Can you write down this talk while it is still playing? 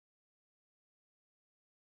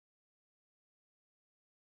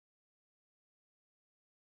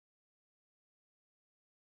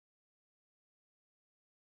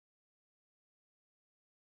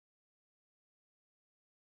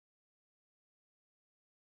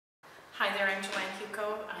Hi there, I'm Joanne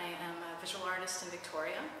Hewko. I am a visual artist in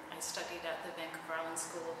Victoria. I studied at the Vancouver Island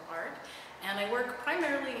School of Art, and I work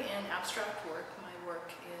primarily in abstract work. My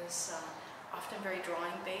work is often very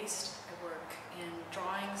drawing-based. I work in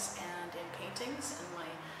drawings and in paintings, and my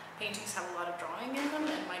paintings have a lot of drawing in them,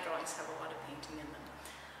 and my drawings have a lot of painting in them.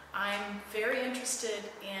 I'm very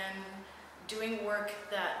interested in doing work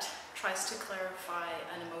that tries to clarify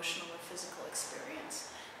an emotional or physical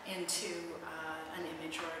experience into an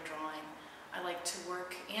image or a drawing. I like to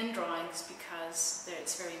work in drawings because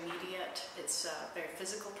it's very immediate, it's a very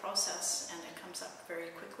physical process, and it comes up very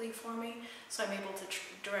quickly for me, so I'm able to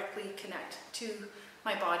directly connect to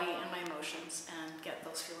my body and my emotions and get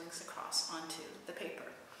those feelings across onto the paper.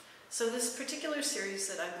 So this particular series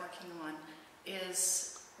that I'm working on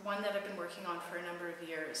is one that I've been working on for a number of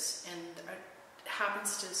years, and it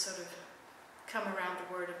happens to sort of come around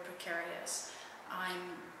the word of precarious.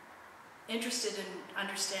 I'm interested in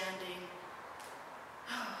understanding,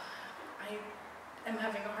 I am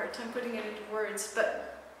having a hard time putting it into words,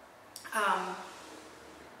 but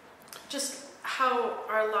just how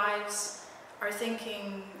our lives, our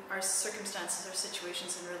thinking, our circumstances, our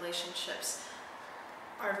situations and relationships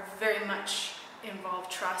are very much involve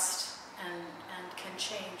trust and can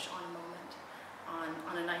change on a moment,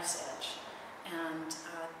 on a knife's edge. And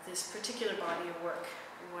this particular body of work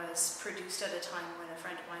was produced at a time when a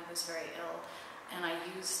friend of mine was very ill, and I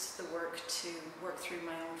used the work to work through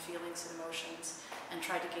my own feelings and emotions and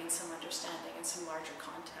try to gain some understanding and some larger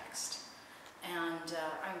context. And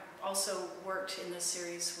I also worked in this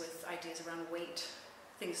series with ideas around weight,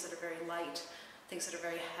 things that are very light, things that are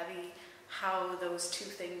very heavy, how those two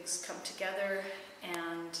things come together,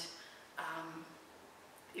 and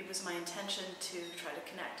it was my intention to try to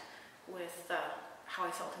connect with how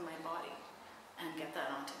I felt in my body and get that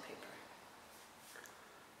onto paper.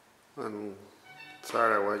 And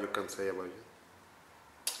Sarah, what you can say about you?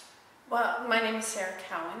 Well, my name is Sarah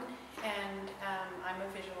Cowan, and I'm a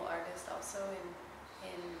visual artist also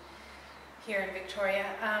here in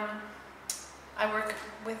Victoria. I work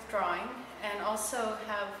with drawing and also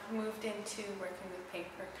have moved into working with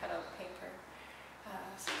paper, cutout paper,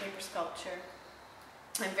 paper sculpture.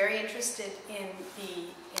 I'm very interested in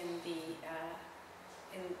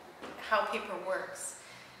how paper works.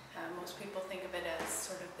 Most people think of it as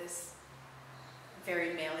sort of this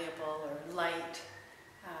very malleable or light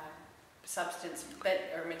substance,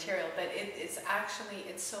 or material, but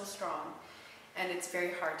it's so strong, and it's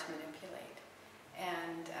very hard to manipulate.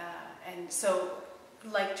 And so,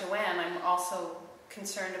 like Joanne, I'm also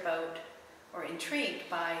concerned about or intrigued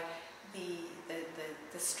by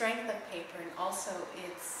the strength of paper, and also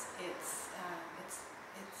its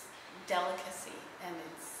delicacy, and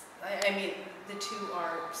I mean, the two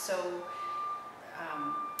are so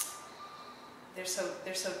they're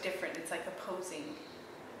so different. It's like opposing,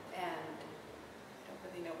 and I don't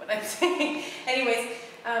really know what I'm saying. Anyways,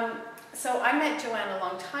 so I met Joanne a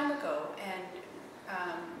long time ago,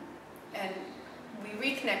 and we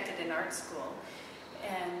reconnected in art school,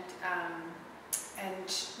 and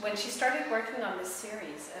when she started working on this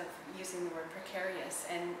series of using the word precarious,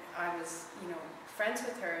 and I was, friends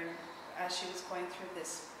with her, and as she was going through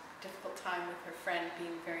this difficult time with her friend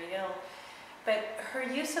being very ill, but her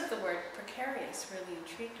use of the word precarious really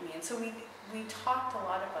intrigued me, and so we talked a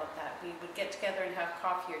lot about that. We would get together and have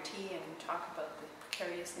coffee or tea and talk about the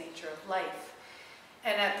precarious nature of life.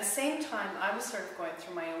 And at the same time, I was sort of going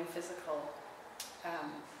through my own physical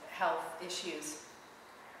health issues,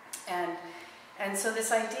 and so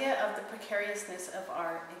this idea of the precariousness of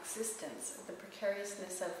our existence, the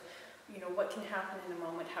precariousness of what can happen in a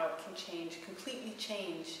moment, how it can completely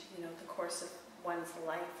change, the course of one's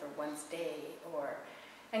life or one's day,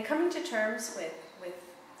 and coming to terms with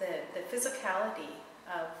the physicality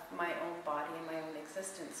of my own body and my own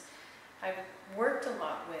existence. I've worked a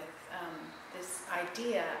lot with this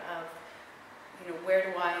idea of, where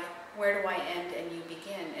do I end and you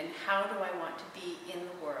begin, and how do I want to be in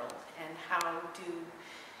the world, and how do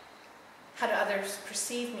others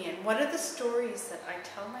perceive me, and what are the stories that I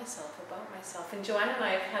tell myself about myself? And Joanne and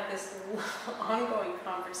I have had this ongoing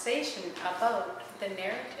conversation about the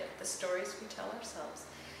narrative, the stories we tell ourselves,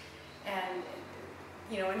 and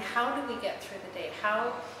and how do we get through the day?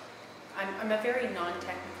 I'm a very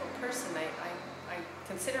non-technical person. I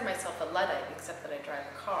consider myself a Luddite, except that I drive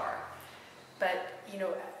a car. But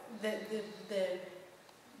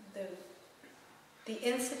the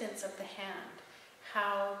incidence of the hand,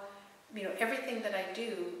 how everything that I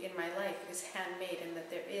do in my life is handmade, and that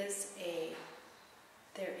there is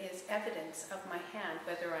evidence of my hand,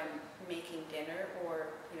 whether I'm making dinner or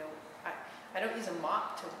I don't use a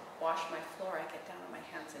mop to wash my floor. I get down on my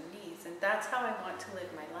hands and knees, and that's how I want to live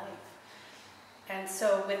my life. And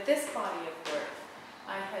so with this body of work,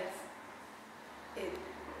 I had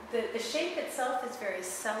the shape itself is very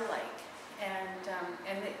cell-like,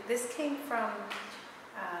 and this came from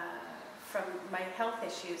my health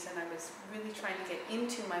issues, and I was really trying to get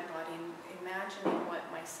into my body and imagining what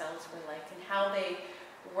my cells were like and how they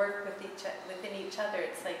work within each other.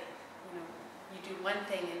 It's like, you know, you do one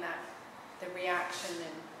thing and that the reaction,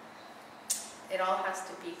 and it all has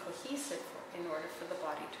to be cohesive in order for the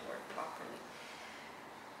body to work properly.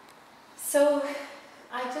 So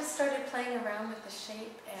I just started playing around with the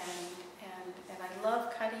shape, and I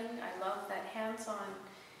love cutting. I love that hands-on.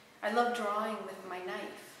 I love drawing with my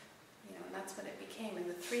knife, you know, and that's what it became, and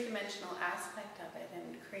the three-dimensional aspect of it,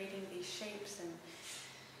 and creating these shapes, and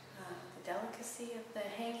the delicacy of the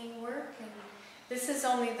hanging work. And this is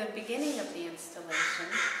only the beginning of the installation.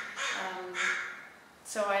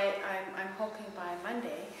 So I'm hoping by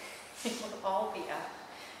Monday it will all be up.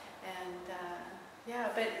 And yeah,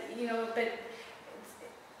 but you know,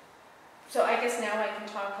 so I guess now I can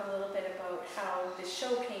talk a little bit about how the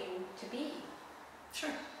show came to be.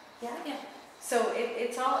 Sure. Yeah. Yeah. So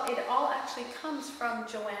it all actually comes from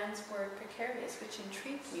Joanne's word precarious, which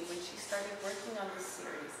intrigued me when she started working on this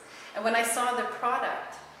series. And when I saw the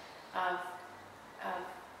product of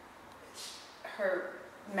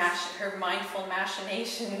her mindful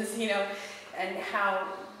machinations, you know, and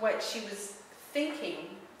what she was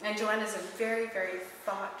thinking. And Joanne is a very, very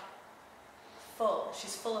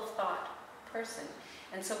she's full of thought person.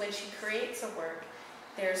 And so when she creates a work,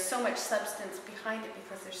 there's so much substance behind it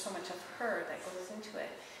because there's so much of her that goes into it.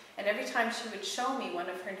 And every time she would show me one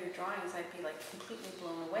of her new drawings, I'd be like completely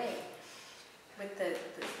blown away with the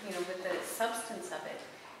substance of it.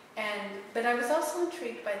 But I was also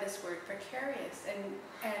intrigued by this word precarious,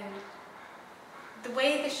 and the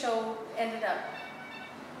way the show ended up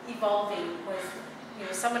evolving was, you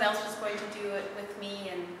know, someone else was going to do it with me,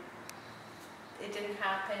 and it didn't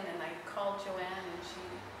happen, and I called Joanne and she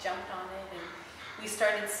jumped on it, and we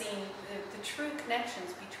started seeing the true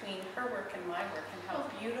connections between her work and my work, and how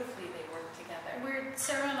beautifully they work together.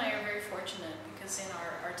 Sarah and I are very fortunate because in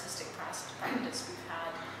our artistic practice we've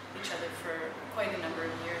had each other for quite a number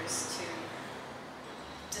of years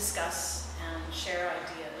to discuss and share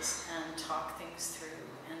ideas and talk things through.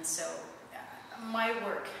 And so my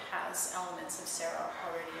work has elements of Sarah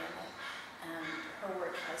already in it, and her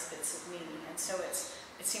work has bits of me. And so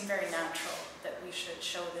it seemed very natural that we should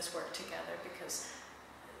show this work together, because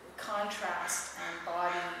contrast and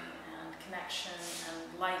body and connection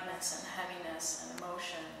and lightness and heaviness and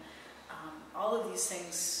emotion, all of these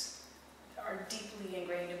things are deeply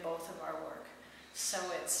ingrained in both of our work. So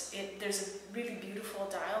there's a really beautiful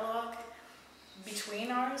dialogue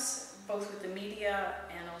between ours, both with the media,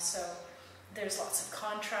 and also there's lots of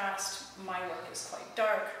contrast. My work is quite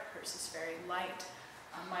dark, hers is very light.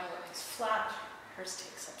 My work is flat, hers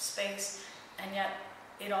takes up space, and yet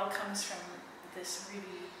it all comes from this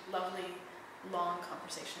really lovely, long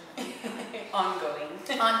conversation that we have. Ongoing,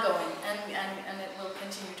 and it will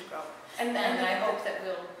continue to grow. And I hope that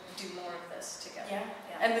we'll do more of this together. Yeah.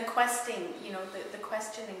 And the questing, you know, the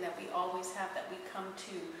questioning that we always have, that we come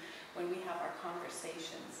to when we have our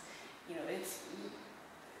conversations, you know,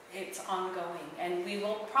 it's ongoing, and we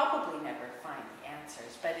will probably never find the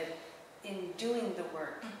answers, but in doing the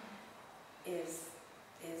work is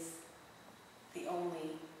the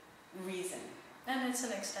only reason. And it's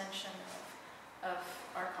an extension of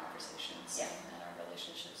our conversations, yeah, and our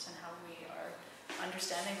relationships, and how we are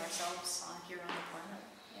understanding ourselves here on the planet.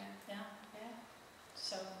 Yeah.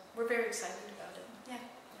 So we're very excited about it. Yeah.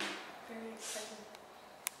 Very excited.